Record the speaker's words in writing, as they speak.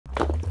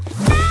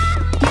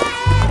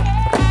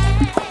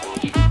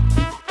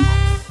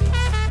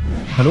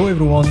Hello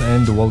everyone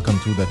and welcome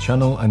to the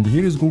channel, and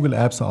here is Google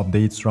Apps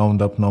Updates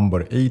Roundup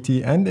number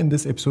 80, and in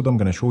this episode I'm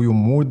going to show you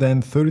more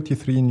than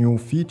 33 new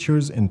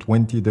features in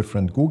 20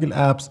 different Google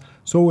apps.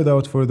 So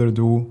without further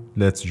ado,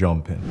 let's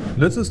jump in.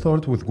 Let's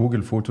start with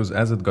Google Photos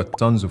as it got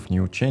tons of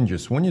new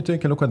changes. When you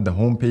take a look at the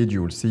home page,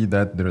 you will see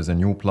that there is a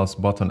new plus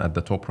button at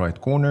the top right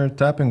corner.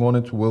 Tapping on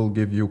it will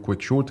give you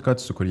quick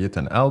shortcuts to create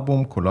an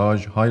album,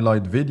 collage,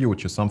 highlight, video,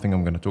 which is something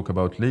I'm going to talk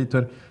about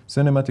later,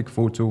 cinematic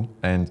photo,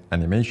 and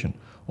animation.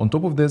 On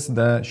top of this,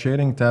 the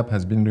sharing tab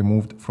has been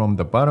removed from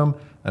the bottom,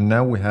 and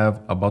now we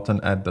have a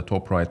button at the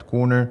top right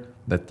corner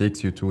that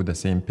takes you to the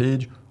same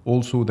page.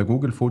 Also, the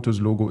Google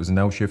Photos logo is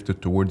now shifted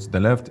towards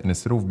the left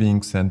instead of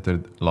being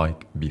centered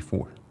like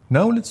before.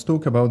 Now let's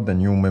talk about the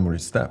new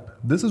Memories tab.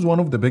 This is one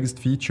of the biggest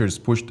features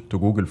pushed to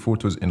Google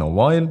Photos in a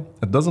while.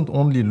 It doesn't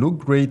only look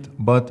great,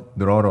 but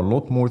there are a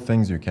lot more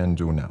things you can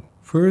do now.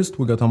 First,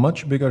 we got a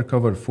much bigger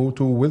cover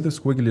photo with the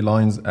squiggly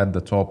lines at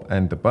the top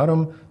and the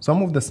bottom.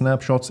 Some of the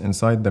snapshots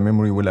inside the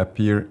memory will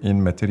appear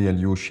in Material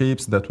U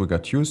shapes that we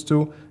got used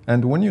to.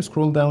 And when you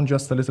scroll down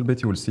just a little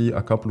bit, you will see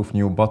a couple of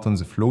new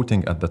buttons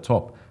floating at the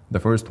top. The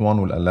first one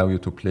will allow you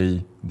to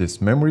play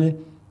this memory,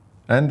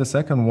 and the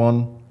second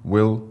one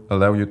will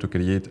allow you to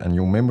create a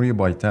new memory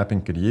by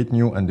tapping Create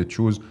New and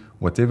choose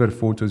whatever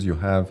photos you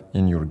have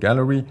in your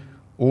gallery.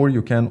 Or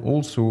you can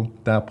also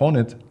tap on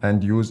it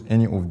and use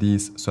any of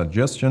these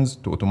suggestions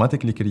to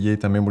automatically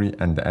create a memory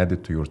and add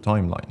it to your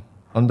timeline.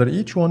 Under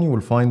each one, you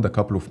will find a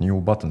couple of new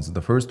buttons.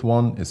 The first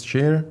one is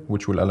Share,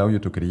 which will allow you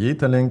to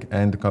create a link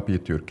and copy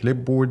it to your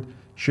clipboard,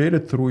 share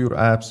it through your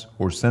apps,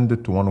 or send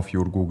it to one of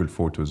your Google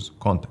Photos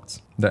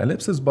contacts. The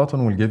ellipsis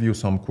button will give you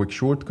some quick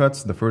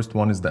shortcuts. The first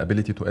one is the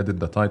ability to edit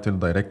the title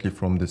directly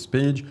from this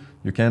page.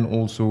 You can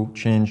also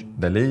change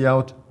the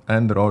layout,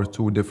 and there are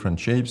two different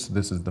shapes.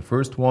 This is the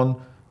first one,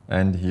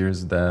 and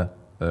here's the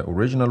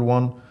original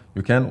one.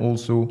 You can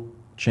also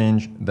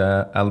change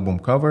the album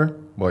cover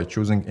by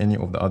choosing any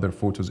of the other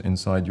photos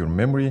inside your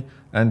memory.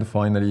 And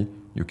finally,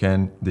 you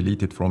can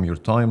delete it from your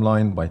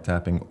timeline by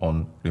tapping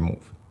on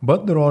Remove.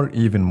 But there are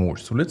even more.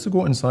 So let's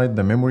go inside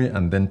the memory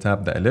and then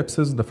tap the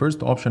ellipses. The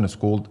first option is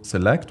called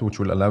Select, which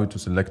will allow you to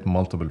select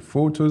multiple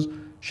photos,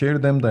 share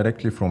them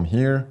directly from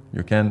here.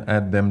 You can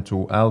add them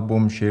to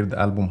album, share the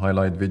album,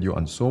 highlight, video,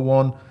 and so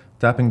on.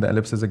 Tapping the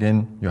ellipses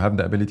again, you have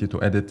the ability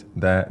to edit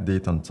the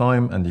date and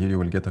time, and here you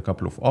will get a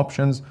couple of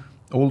options.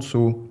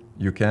 Also,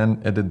 you can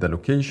edit the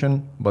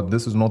location, but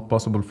this is not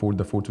possible for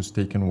the photos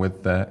taken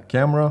with the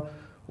camera.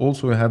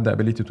 Also, you have the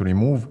ability to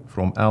remove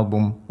from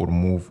album or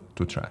move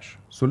to trash.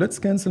 So let's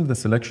cancel the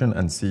selection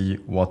and see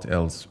what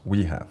else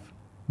we have.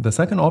 The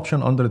second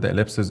option under the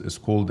ellipses is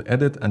called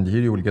Edit, and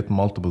here you will get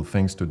multiple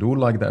things to do,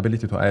 like the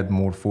ability to add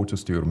more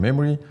photos to your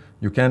memory.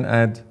 You can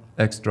add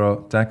extra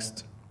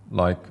text,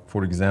 like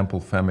for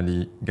example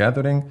family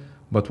gathering,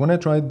 but when I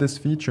tried this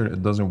feature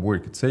it doesn't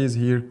work. It says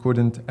here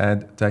couldn't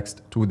add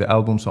text to the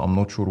album, so I'm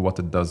not sure what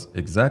it does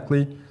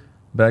exactly.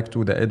 Back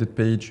to the edit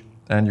page,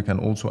 and you can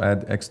also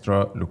add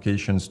extra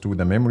locations to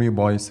the memory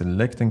by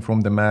selecting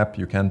from the map.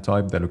 You can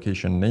type the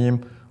location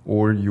name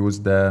or use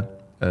the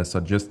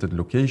suggested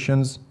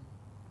locations.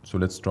 So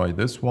let's try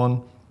this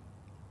one.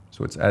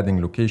 So it's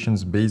adding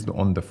locations based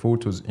on the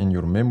photos in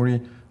your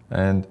memory,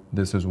 and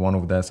this is one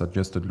of the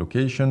suggested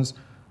locations.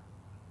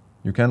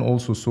 You can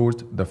also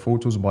sort the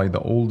photos by the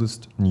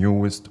oldest,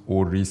 newest,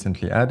 or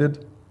recently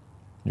added.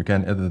 You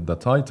can edit the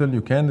title.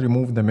 You can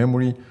remove the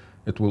memory.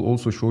 It will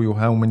also show you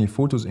how many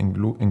photos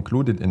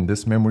included in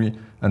this memory.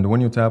 And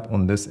when you tap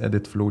on this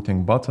edit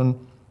floating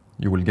button,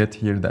 you will get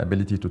here the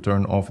ability to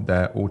turn off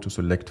the auto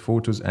select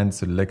photos and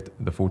select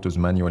the photos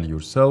manually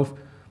yourself.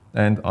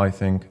 And I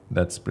think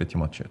that's pretty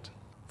much it.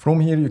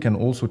 From here, you can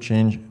also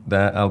change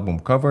the album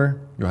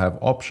cover. You have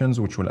options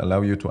which will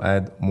allow you to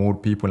add more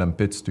people and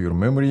pets to your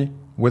memory,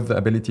 with the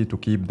ability to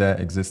keep the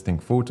existing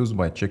photos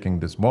by checking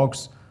this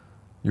box.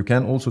 You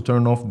can also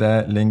turn off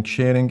the link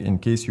sharing in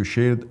case you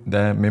shared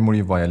the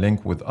memory via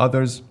link with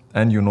others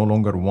and you no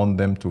longer want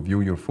them to view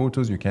your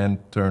photos. You can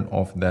turn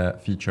off the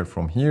feature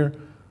from here.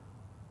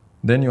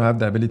 Then you have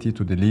the ability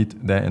to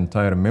delete the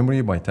entire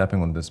memory by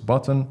tapping on this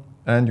button,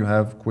 and you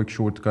have quick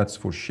shortcuts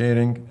for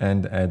sharing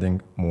and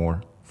adding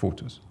more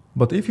photos.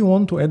 But if you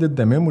want to edit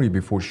the memory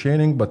before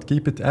sharing but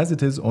keep it as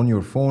it is on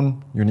your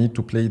phone, you need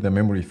to play the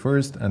memory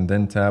first and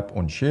then tap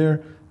on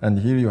Share. And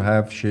here you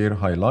have Share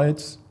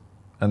Highlights,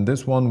 and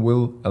this one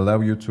will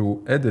allow you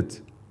to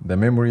edit the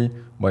memory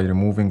by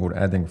removing or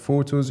adding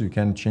photos. You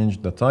can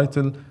change the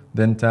title,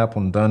 then tap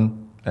on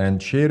Done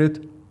and share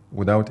it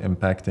without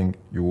impacting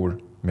your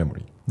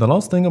memory. The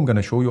last thing I'm going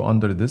to show you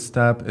under this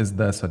tab is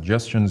the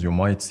suggestions you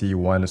might see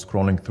while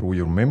scrolling through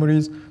your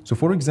memories. So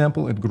for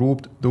example, it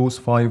grouped those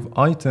 5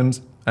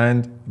 items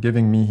and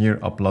giving me here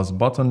a plus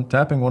button.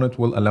 Tapping on it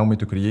will allow me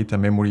to create a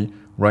memory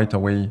right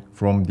away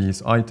from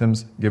these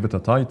items, give it a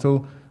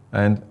title,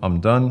 and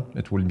I'm done.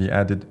 It will be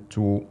added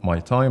to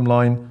my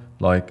timeline,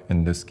 like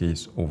in this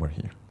case over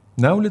here.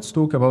 Now let's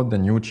talk about the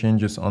new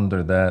changes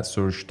under the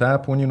Search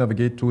tab. When you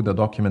navigate to the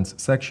Documents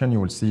section,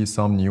 you will see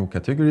some new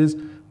categories.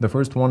 The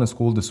first one is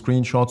called the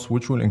screenshots,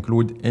 which will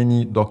include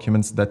any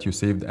documents that you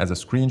saved as a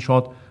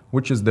screenshot,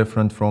 which is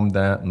different from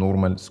the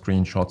normal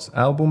screenshots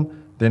album.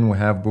 Then we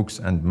have books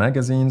and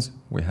magazines.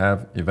 We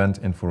have event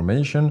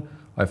information.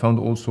 I found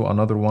also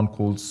another one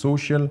called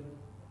social,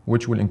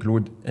 which will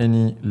include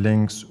any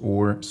links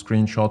or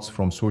screenshots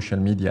from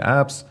social media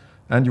apps.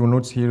 And you'll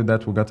notice here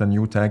that we got a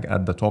new tag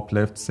at the top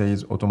left,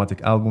 says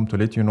automatic album, to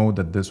let you know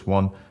that this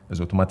one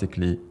is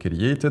automatically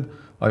created.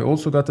 I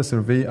also got a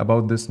survey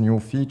about this new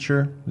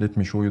feature. Let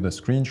me show you the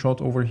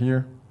screenshot over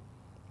here.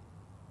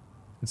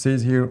 It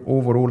says here,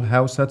 overall,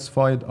 how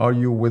satisfied are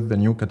you with the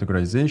new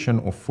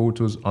categorization of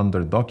photos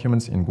under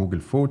documents in Google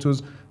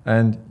Photos?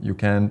 And you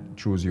can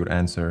choose your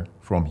answer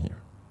from here.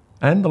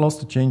 And the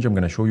last change I'm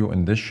going to show you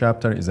in this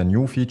chapter is a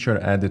new feature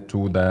added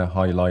to the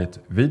highlight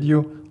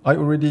video. I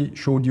already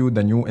showed you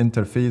the new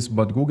interface,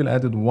 but Google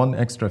added one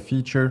extra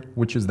feature,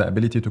 which is the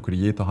ability to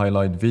create a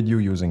highlight video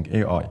using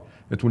AI.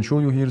 It will show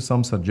you here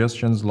some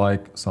suggestions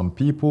like some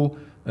people,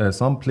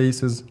 some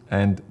places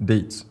and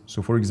dates.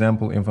 So for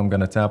example, if I'm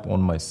gonna tap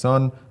on my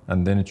son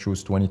and then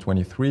choose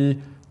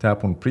 2023,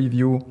 tap on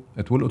preview,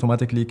 it will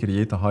automatically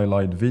create a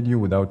highlight video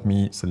without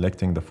me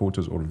selecting the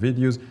photos or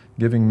videos,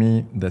 giving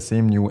me the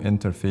same new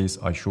interface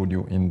I showed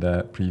you in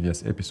the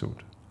previous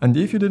episode. And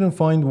if you didn't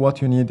find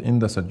what you need in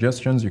the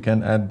suggestions, you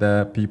can add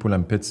the people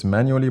and pets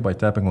manually by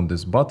tapping on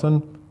this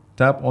button.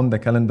 Tap on the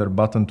calendar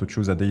button to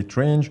choose a date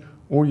range,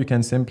 or you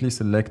can simply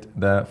select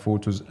the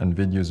photos and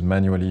videos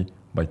manually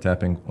by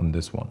tapping on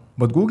this one.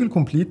 But Google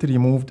completely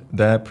removed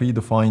the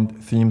predefined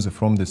themes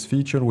from this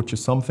feature, which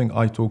is something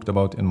I talked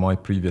about in my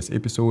previous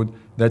episode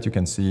that you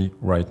can see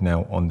right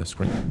now on the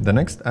screen. The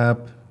next app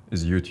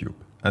is YouTube.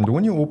 And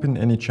when you open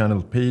any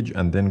channel page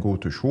and then go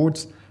to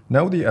Shorts,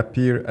 now they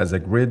appear as a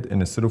grid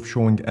instead of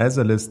showing as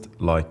a list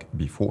like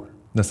before.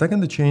 The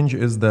second change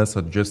is the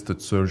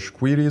suggested search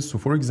queries. So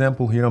for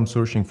example, here I'm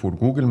searching for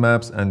Google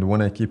Maps, and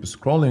when I keep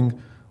scrolling,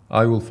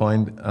 I will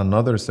find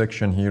another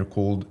section here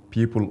called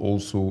people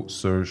also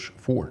search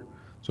for.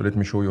 So let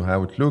me show you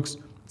how it looks.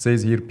 It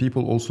says here,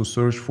 people also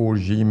search for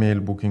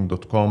Gmail,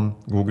 Booking.com,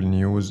 Google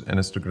News,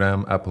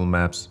 Instagram, Apple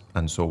Maps,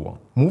 and so on.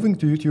 Moving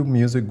to YouTube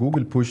Music,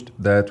 Google pushed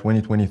the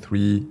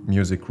 2023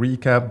 music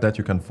recap that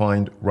you can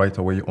find right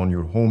away on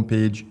your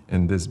homepage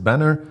in this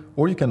banner,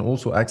 or you can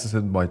also access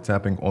it by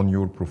tapping on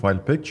your profile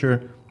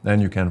picture,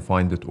 and you can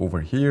find it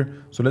over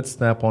here. So let's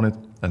tap on it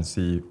and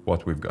see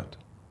what we've got.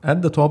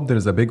 At the top, there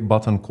is a big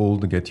button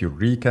called Get Your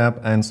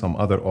Recap and some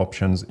other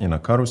options in a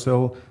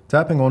carousel.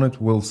 Tapping on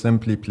it will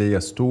simply play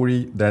a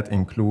story that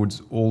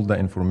includes all the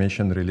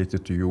information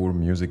related to your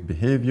music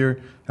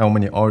behavior, how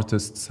many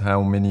artists,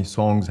 how many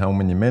songs, how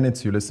many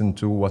minutes you listen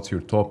to, what's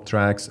your top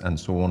tracks, and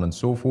so on and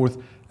so forth.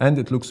 And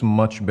it looks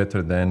much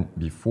better than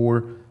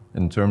before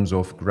in terms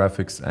of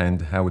graphics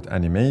and how it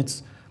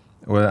animates.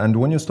 And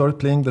when you start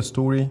playing the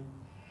story,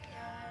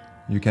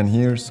 you can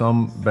hear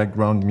some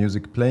background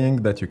music playing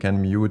that you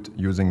can mute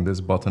using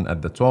this button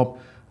at the top.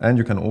 And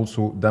you can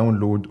also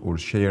download or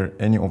share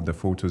any of the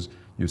photos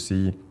you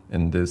see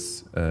in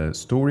this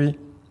story.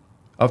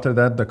 After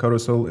that, the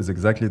carousel is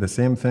exactly the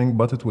same thing,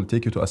 but it will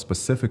take you to a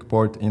specific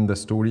part in the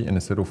story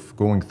instead of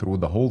going through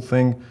the whole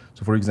thing.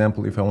 So for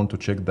example, if I want to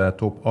check the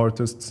top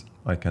artists,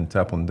 I can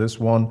tap on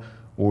this one,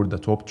 or the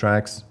top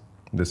tracks.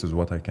 This is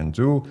what I can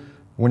do.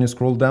 When you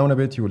scroll down a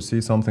bit, you will see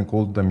something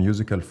called the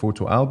musical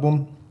photo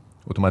album,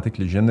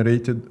 automatically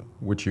generated,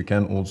 which you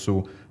can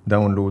also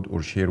download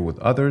or share with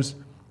others.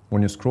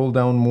 When you scroll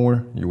down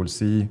more, you will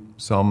see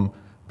some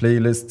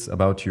playlists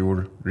about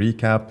your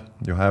recap.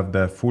 You have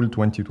the full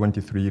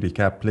 2023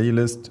 recap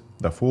playlist,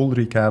 the full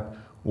recap,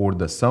 or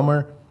the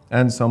summer,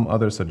 and some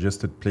other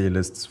suggested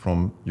playlists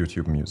from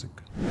YouTube Music.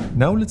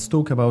 Now let's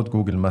talk about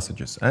Google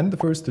Messages. And the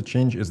first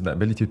change is the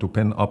ability to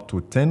pin up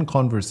to 10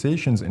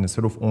 conversations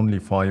instead of only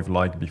 5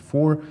 like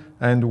before.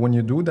 And when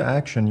you do the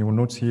action, you will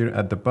notice here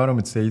at the bottom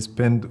it says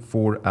pinned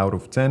 4 out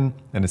of 10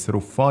 and instead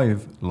of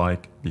 5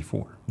 like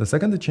before. The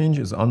second change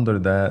is under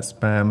the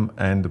spam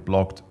and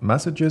blocked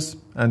messages.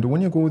 And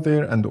when you go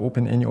there and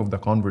open any of the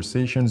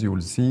conversations, you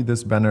will see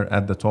this banner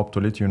at the top to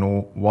let you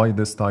know why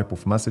this type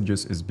of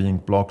messages is being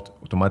blocked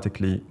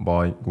automatically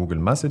by Google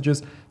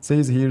Messages. It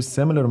says here,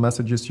 similar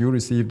messages you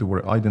received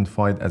were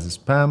identified as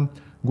spam.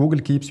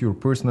 Google keeps your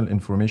personal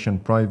information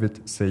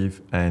private,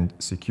 safe, and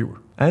secure.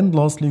 And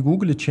lastly,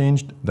 Google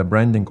changed the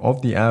branding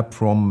of the app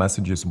from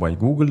Messages by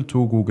Google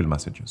to Google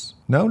Messages.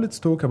 Now let's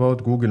talk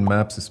about Google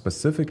Maps,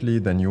 specifically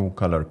the new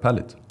color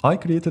palette. I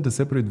created a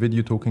separate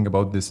video talking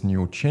about this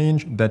new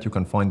change that you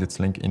can find its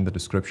link in the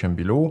description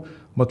below,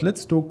 but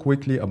let's talk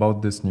quickly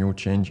about this new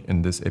change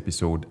in this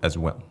episode as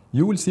well.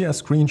 You will see a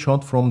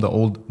screenshot from the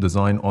old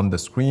design on the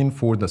screen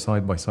for the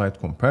side-by-side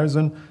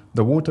comparison.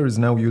 The water is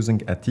now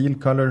using a teal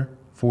color.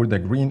 For the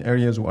green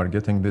areas, we are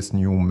getting this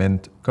new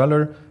mint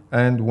color.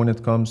 And when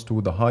it comes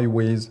to the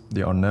highways,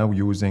 they are now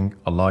using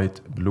a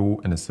light blue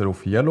instead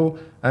of yellow.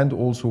 And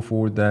also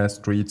for the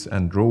streets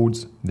and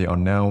roads, they are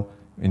now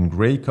in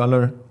gray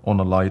color on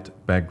a light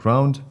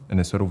background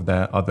instead of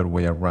the other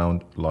way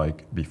around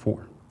like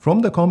before. From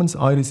the comments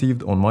I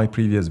received on my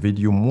previous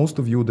video, most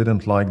of you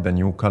didn't like the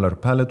new color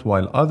palette,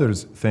 while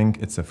others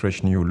think it's a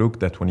fresh new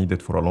look that we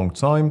needed for a long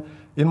time.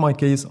 In my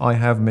case, I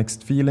have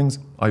mixed feelings.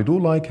 I do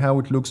like how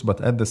it looks, but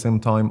at the same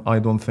time, I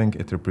don't think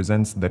it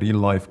represents the real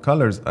life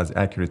colors as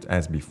accurate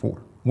as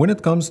before. When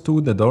it comes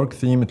to the dark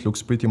theme, it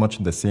looks pretty much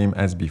the same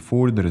as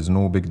before. There is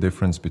no big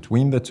difference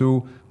between the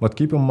two, but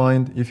keep in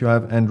mind, if you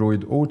have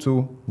Android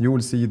Auto, you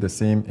will see the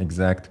same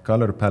exact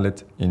color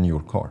palette in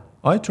your car.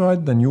 I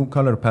tried the new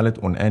color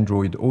palette on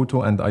Android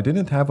Auto and I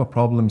didn't have a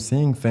problem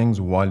seeing things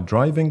while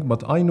driving,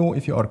 but I know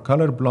if you are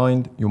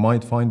colorblind, you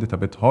might find it a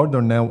bit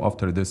harder now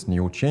after this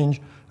new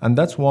change, and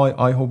that's why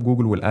I hope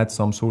Google will add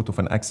some sort of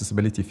an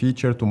accessibility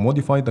feature to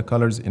modify the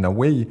colors in a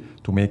way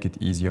to make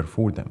it easier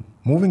for them.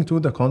 Moving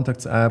to the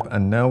Contacts app,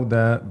 and now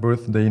the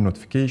birthday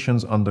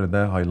notifications under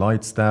the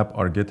Highlights tab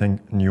are getting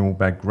new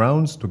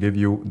backgrounds to give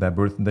you the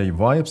birthday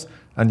vibes.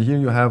 And here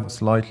you have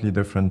slightly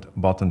different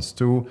buttons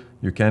too.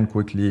 You can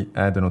quickly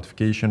add a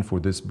notification for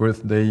this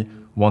birthday,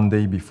 1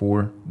 day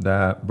before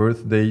the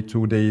birthday,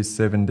 2 days,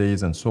 7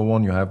 days, and so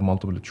on. You have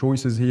multiple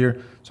choices here.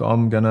 So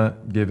I'm gonna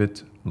give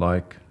it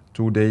like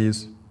 2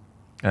 days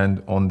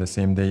and on the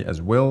same day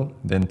as well.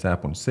 Then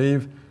tap on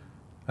save.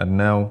 And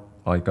now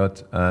I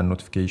got a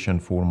notification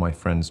for my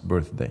friend's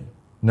birthday.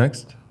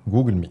 Next,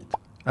 Google Meet.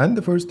 And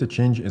the first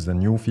change is a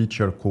new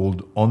feature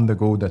called On The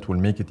Go that will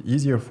make it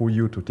easier for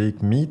you to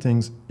take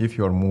meetings if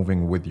you are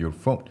moving with your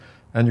phone.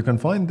 And you can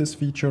find this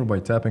feature by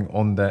tapping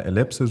on the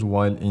ellipses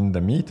while in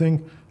the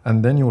meeting,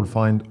 and then you will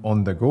find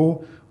On The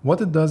Go. What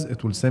it does,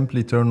 it will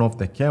simply turn off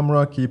the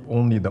camera, keep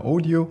only the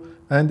audio,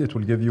 and it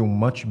will give you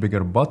much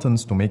bigger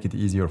buttons to make it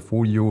easier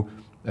for you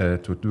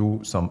to do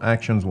some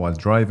actions while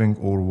driving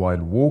or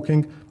while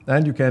walking.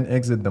 And you can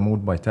exit the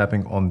mode by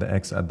tapping on the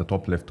X at the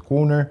top left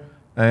corner,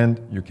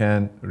 and you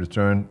can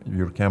return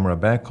your camera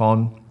back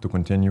on to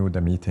continue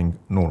the meeting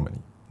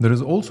normally. There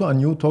is also a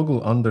new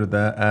toggle under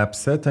the app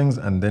settings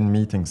and then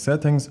meeting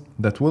settings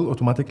that will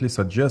automatically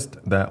suggest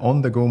the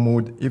on-the-go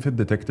mode if it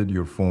detected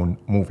your phone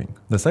moving.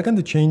 The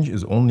second change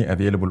is only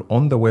available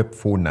on the web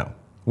for now,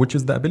 which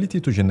is the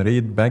ability to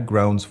generate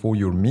backgrounds for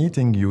your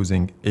meeting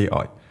using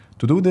AI.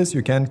 To do this,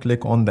 you can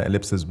click on the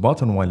ellipsis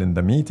button while in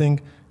the meeting,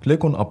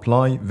 click on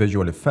Apply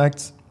Visual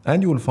Effects,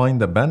 and you will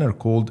find a banner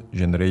called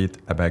Generate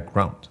a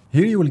Background.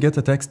 Here you will get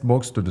a text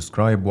box to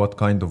describe what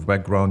kind of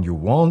background you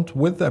want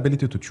with the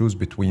ability to choose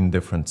between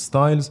different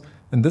styles.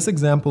 In this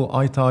example,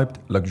 I typed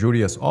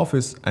luxurious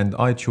office and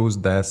I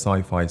chose the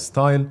sci-fi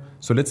style.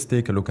 So let's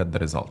take a look at the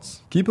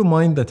results. Keep in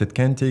mind that it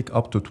can take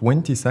up to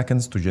 20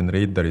 seconds to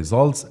generate the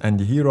results, and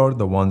here are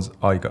the ones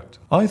I got.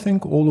 I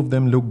think all of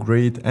them look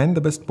great, and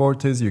the best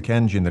part is you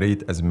can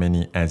generate as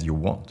many as you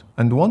want.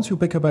 And once you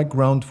pick a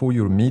background for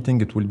your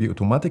meeting, it will be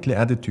automatically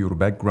added to your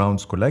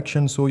backgrounds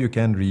collection so you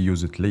can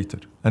reuse it later.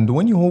 And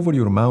when you hover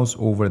your mouse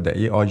over the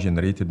AI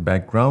generated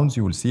backgrounds,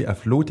 you will see a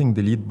floating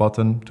delete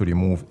button to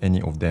remove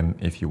any of them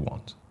if you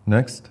want.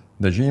 Next,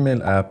 the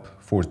Gmail app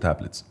for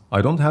tablets.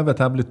 I don't have a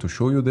tablet to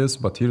show you this,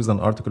 but here's an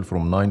article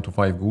from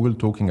 9to5 Google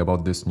talking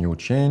about this new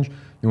change.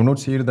 You'll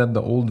notice here that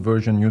the old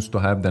version used to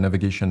have the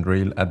navigation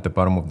rail at the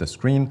bottom of the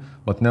screen,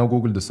 but now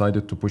Google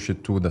decided to push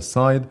it to the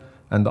side.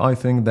 And I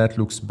think that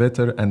looks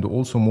better and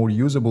also more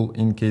usable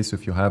in case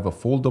if you have a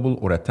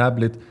foldable or a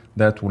tablet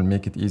that will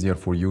make it easier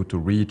for you to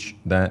reach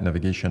the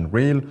navigation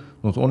rail.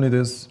 Not only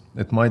this,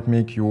 it might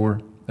make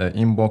your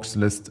inbox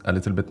list a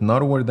little bit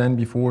narrower than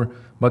before,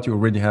 but you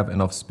already have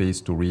enough space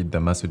to read the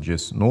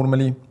messages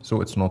normally,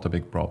 so it's not a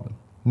big problem.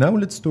 Now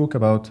let's talk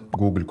about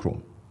Google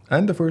Chrome.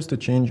 And the first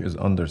change is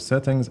under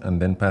Settings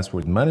and then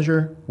Password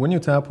Manager. When you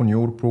tap on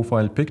your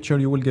profile picture,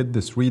 you will get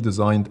this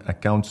redesigned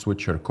account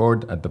switcher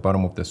card at the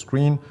bottom of the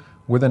screen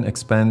with an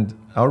expand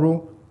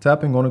arrow.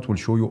 Tapping on it will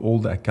show you all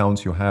the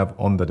accounts you have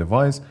on the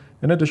device,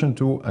 in addition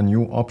to a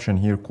new option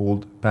here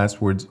called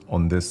Passwords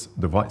on this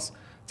device.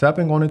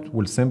 Tapping on it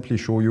will simply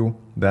show you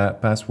the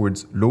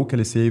passwords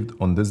locally saved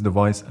on this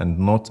device and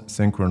not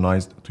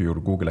synchronized to your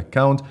Google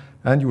account.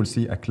 And you will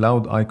see a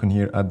cloud icon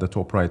here at the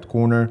top right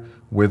corner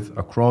with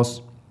a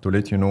cross to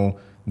let you know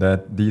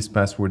that these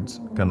passwords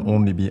can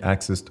only be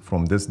accessed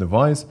from this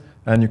device.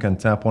 And you can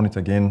tap on it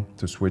again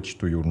to switch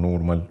to your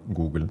normal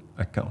Google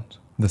account.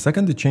 The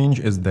second change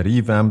is the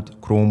revamped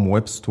Chrome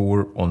Web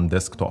Store on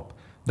desktop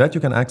that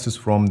you can access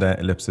from the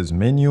ellipsis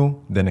menu,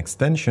 then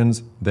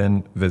extensions,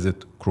 then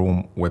visit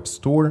Chrome Web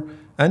Store.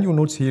 And you'll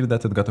notice here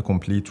that it got a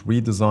complete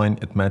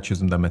redesign. It matches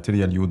the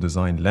Material You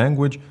Design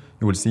language.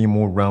 You will see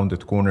more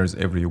rounded corners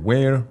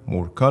everywhere,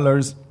 more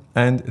colors,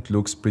 and it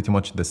looks pretty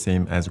much the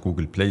same as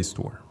Google Play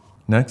Store.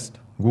 Next,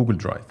 Google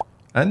Drive.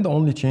 And the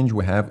only change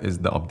we have is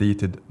the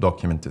updated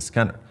document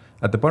scanner.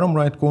 At the bottom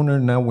right corner,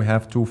 now we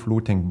have two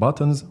floating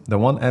buttons. The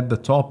one at the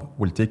top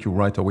will take you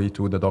right away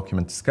to the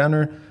document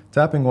scanner.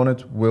 Tapping on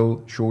it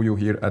will show you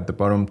here at the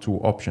bottom two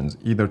options,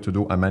 either to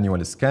do a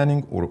manual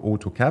scanning or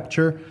auto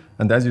capture.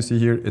 And as you see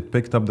here, it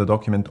picked up the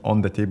document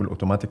on the table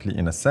automatically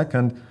in a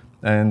second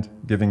and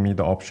giving me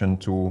the option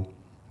to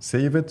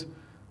save it.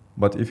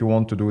 But if you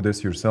want to do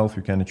this yourself,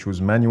 you can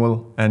choose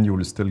manual and you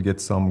will still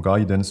get some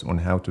guidance on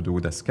how to do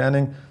the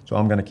scanning. So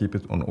I'm gonna keep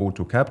it on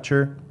auto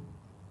capture.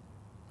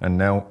 And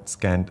now it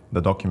scanned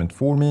the document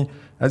for me.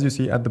 As you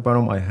see at the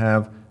bottom, I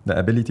have the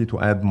ability to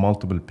add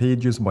multiple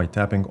pages by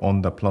tapping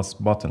on the plus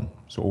button.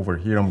 So over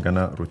here, I'm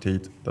gonna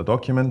rotate the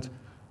document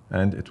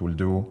and it will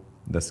do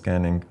the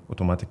scanning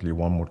automatically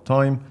one more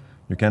time.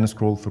 You can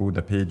scroll through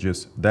the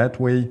pages that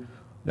way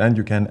and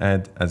you can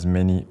add as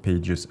many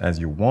pages as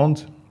you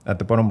want. At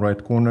the bottom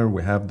right corner,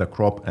 we have the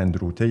crop and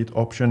rotate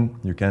option.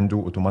 You can do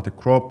automatic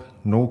crop,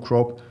 no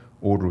crop,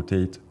 or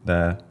rotate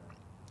the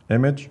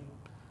image.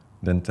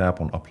 Then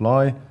tap on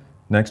apply.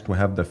 Next, we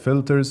have the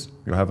filters.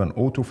 You have an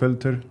auto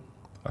filter,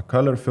 a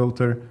color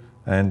filter,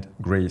 and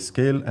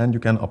grayscale, and you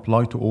can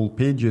apply to all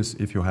pages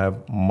if you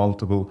have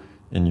multiple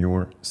in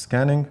your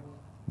scanning.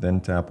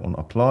 Then tap on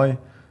apply.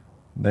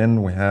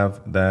 Then we have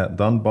the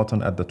done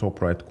button at the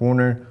top right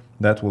corner.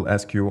 That will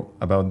ask you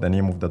about the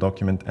name of the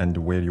document and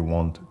where you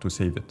want to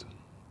save it.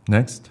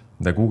 Next,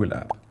 the Google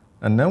app.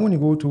 And now when you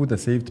go to the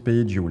saved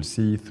page, you will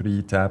see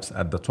 3 tabs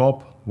at the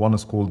top. One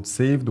is called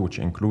saved, which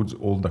includes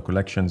all the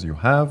collections you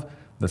have.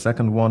 The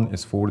second one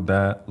is for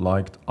the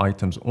liked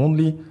items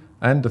only.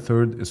 And the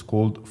third is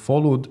called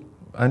followed.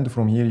 And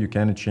from here, you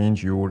can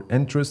change your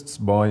interests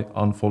by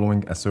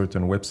unfollowing a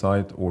certain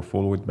website or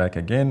follow it back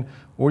again.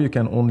 Or you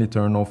can only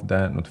turn off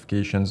the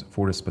notifications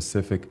for a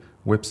specific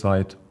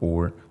website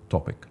or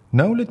topic.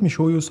 Now let me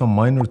show you some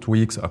minor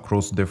tweaks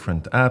across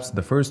different apps.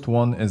 The first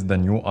one is the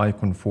new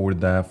icon for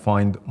the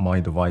Find My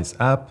Device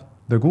app.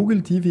 The Google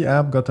TV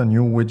app got a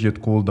new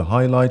widget called the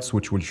Highlights,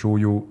 which will show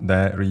you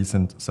the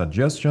recent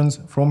suggestions.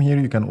 From here,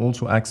 you can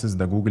also access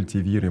the Google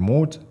TV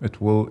remote.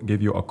 It will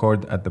give you a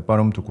card at the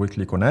bottom to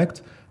quickly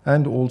connect.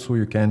 And also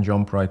you can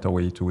jump right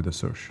away to the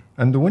search.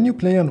 And when you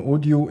play an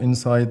audio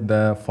inside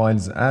the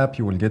Files app,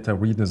 you will get a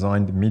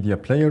redesigned media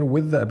player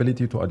with the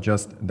ability to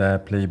adjust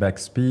the playback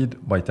speed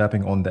by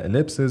tapping on the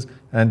ellipses,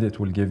 and it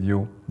will give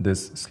you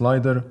this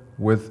slider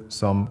with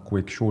some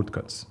quick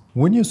shortcuts.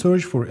 When you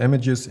search for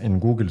images in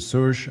Google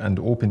search and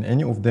open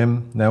any of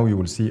them, now you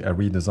will see a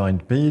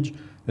redesigned page.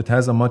 It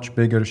has a much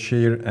bigger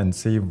share and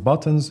save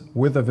buttons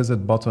with a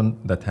visit button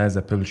that has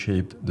a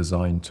pill-shaped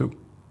design too.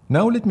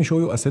 Now let me show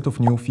you a set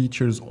of new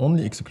features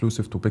only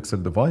exclusive to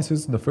Pixel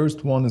devices. The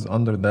first one is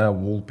under the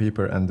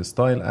Wallpaper and the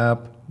Style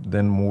app,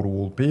 then more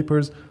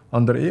wallpapers.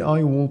 Under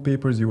AI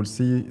wallpapers, you will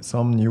see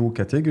some new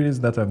categories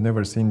that I've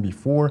never seen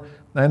before,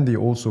 and they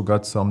also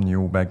got some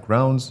new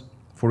backgrounds.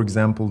 For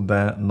example,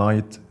 the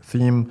night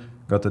theme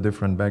got a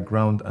different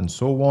background and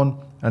so on.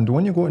 And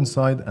when you go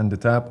inside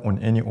and tap on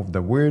any of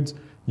the words,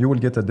 you will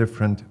get a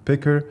different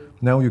picker.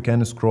 Now you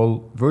can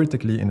scroll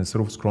vertically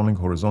instead of scrolling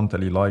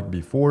horizontally like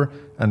before,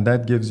 and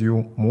that gives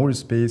you more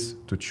space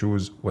to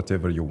choose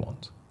whatever you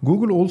want.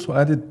 Google also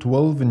added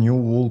 12 new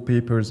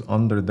wallpapers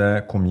under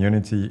the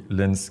Community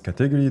Lens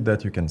category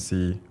that you can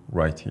see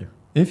right here.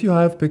 If you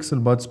have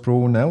Pixel Buds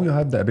Pro, now you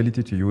have the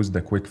ability to use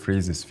the quick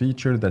phrases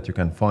feature that you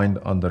can find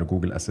under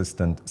Google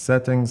Assistant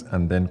settings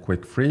and then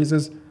quick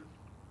phrases.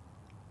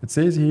 It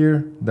says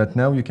here that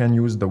now you can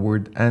use the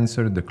word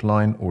answer,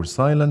 decline, or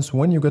silence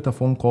when you get a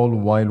phone call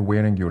while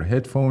wearing your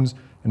headphones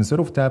instead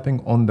of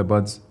tapping on the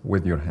buds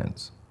with your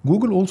hands.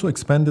 Google also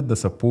expanded the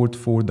support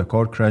for the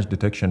car crash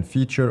detection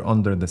feature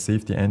under the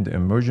Safety and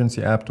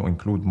Emergency app to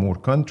include more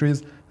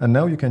countries, and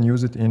now you can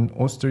use it in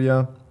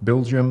Austria,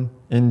 Belgium,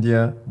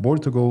 India,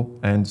 Portugal,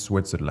 and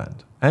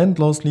Switzerland. And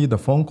lastly, the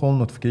phone call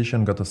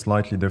notification got a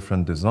slightly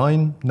different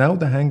design. Now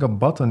the hang up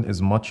button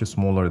is much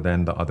smaller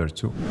than the other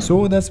two.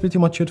 So that's pretty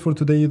much it for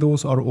today.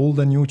 Those are all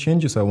the new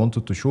changes I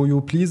wanted to show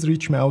you. Please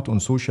reach me out on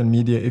social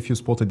media if you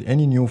spotted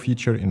any new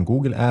feature in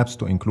Google Apps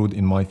to include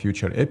in my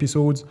future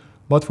episodes.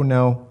 But for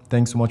now,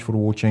 thanks so much for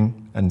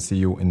watching and see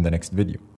you in the next video.